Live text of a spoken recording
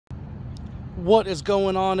What is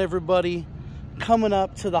going on, everybody? Coming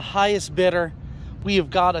up to the highest bidder, we have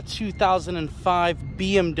got a 2005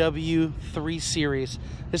 BMW 3 Series.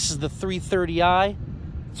 This is the 330i.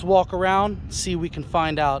 Let's walk around, see what we can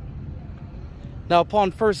find out. Now,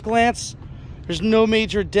 upon first glance, there's no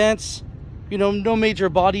major dents, no major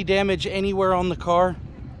body damage anywhere on the car.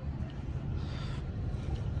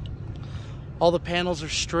 All the panels are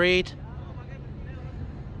straight.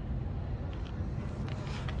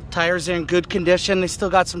 Tires are in good condition. They still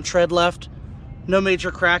got some tread left. No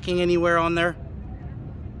major cracking anywhere on there.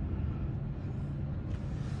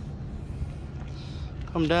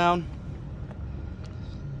 Come down.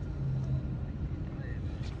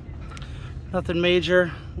 Nothing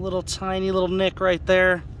major. Little tiny little nick right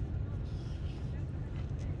there.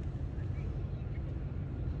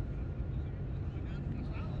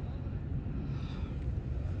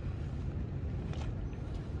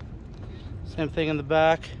 Same thing in the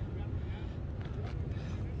back.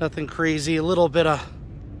 Nothing crazy. A little bit of,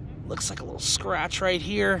 looks like a little scratch right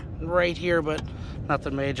here, but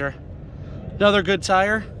nothing major. Another good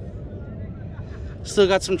tire. Still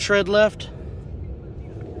got some tread left.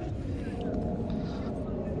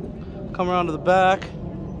 Come around to the back.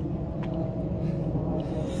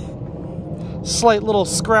 Slight little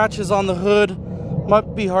scratches on the hood.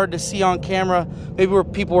 Might be hard to see on camera. Maybe where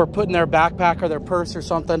people were putting their backpack or their purse or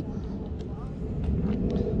something.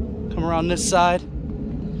 Come around this side.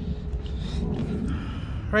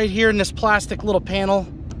 Right here in this plastic little panel,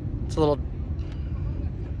 it's a little,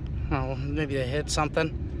 oh, maybe they hit something.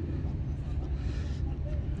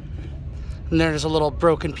 And there's a little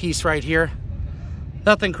broken piece right here.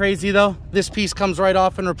 Nothing crazy though. This piece comes right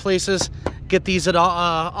off and replaces. Get these at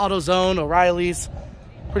AutoZone, O'Reilly's,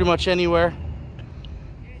 pretty much anywhere.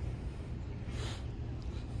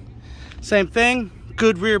 Same thing,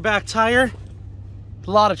 good rear back tire. A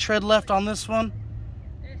lot of tread left on this one.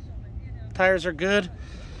 Tires are good.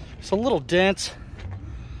 It's a little dent.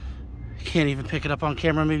 Can't even pick it up on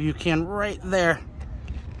camera. Maybe you can right there.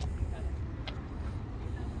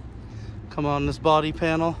 Come on, this body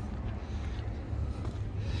panel.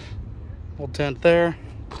 Little dent there.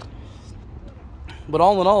 But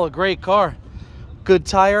all in all, a great car. Good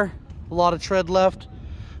tire. A lot of tread left.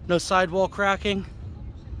 No sidewall cracking.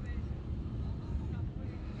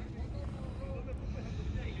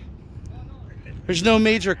 There's no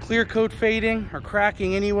major clear coat fading or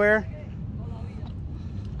cracking anywhere.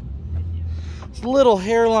 It's little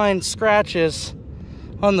hairline scratches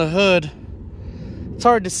on the hood. It's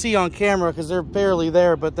hard to see on camera because they're barely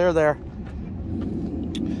there, but they're there.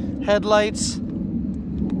 Headlights.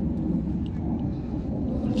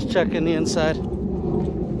 Let's check in the inside.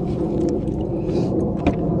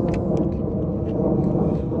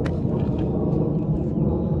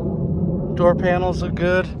 Door panels look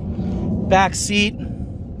good. Back seat,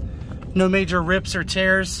 no major rips or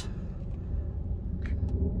tears.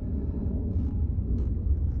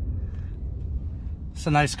 It's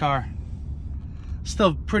a nice car.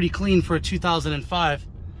 Still pretty clean for a 2005.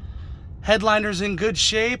 Headliner's in good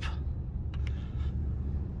shape.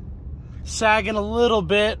 Sagging a little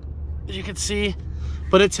bit, as you can see,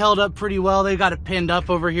 but it's held up pretty well. They got it pinned up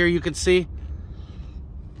over here, you can see.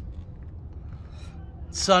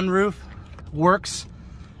 Sunroof works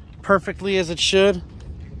perfectly as it should.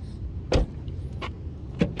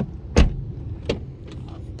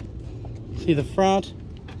 See the front.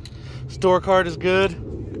 This door card is good.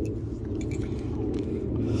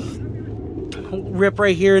 Rip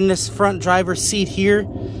right here in this front driver's seat here,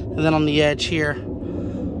 and then on the edge here.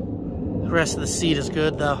 The rest of the seat is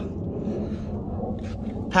good though.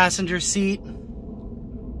 Passenger seat.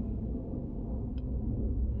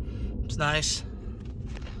 It's nice.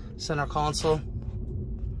 Center console.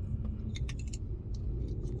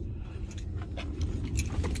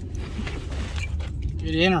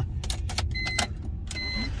 Get in her.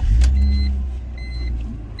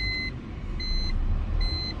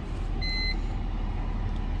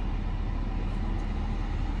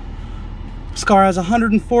 This car has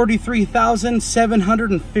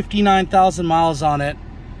 143,759,000 miles on it.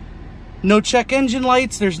 No check engine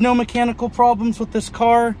lights. There's no mechanical problems with this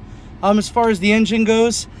car. As far as the engine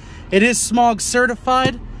goes, it is smog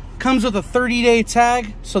certified. Comes with a 30-day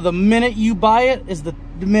tag, so the minute you buy it is the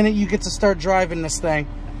minute you get to start driving this thing.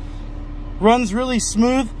 Runs really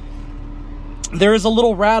smooth. There is a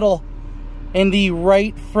little rattle in the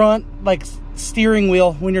right front steering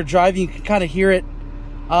wheel when you're driving. You can kind of hear it.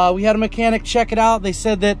 We had a mechanic check it out. They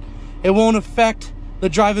said that it won't affect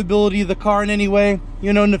the drivability of the car in any way,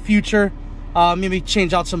 in the future. Maybe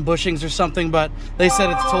change out some bushings or something, but they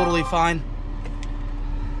said it's totally fine.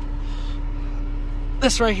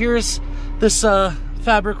 This right here is, this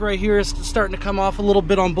fabric right here is starting to come off a little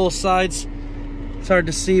bit on both sides. It's hard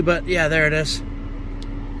to see, but yeah, there it is.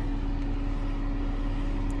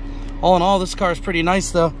 All in all, this car is pretty nice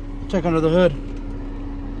though. Check under the hood.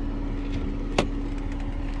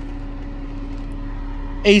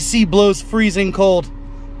 AC blows freezing cold.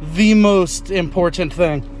 The most important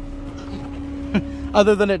thing.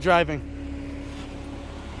 Other than it driving.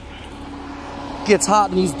 Gets hot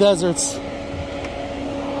in these deserts.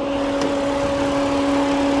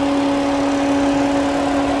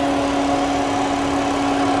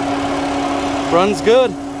 Runs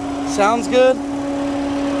good. Sounds good.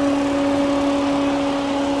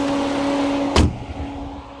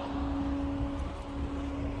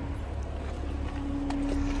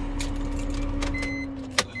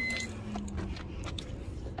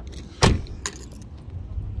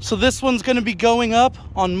 So this one's going to be going up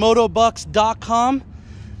on motobucks.com.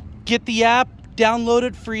 Get the app, download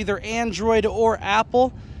it for either Android or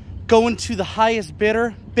Apple. Go into the highest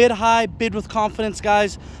bidder. Bid high, bid with confidence,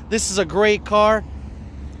 guys. This is a great car.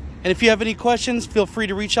 And if you have any questions, feel free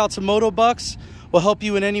to reach out to Motobucks. We'll help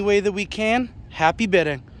you in any way that we can. Happy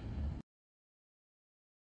bidding.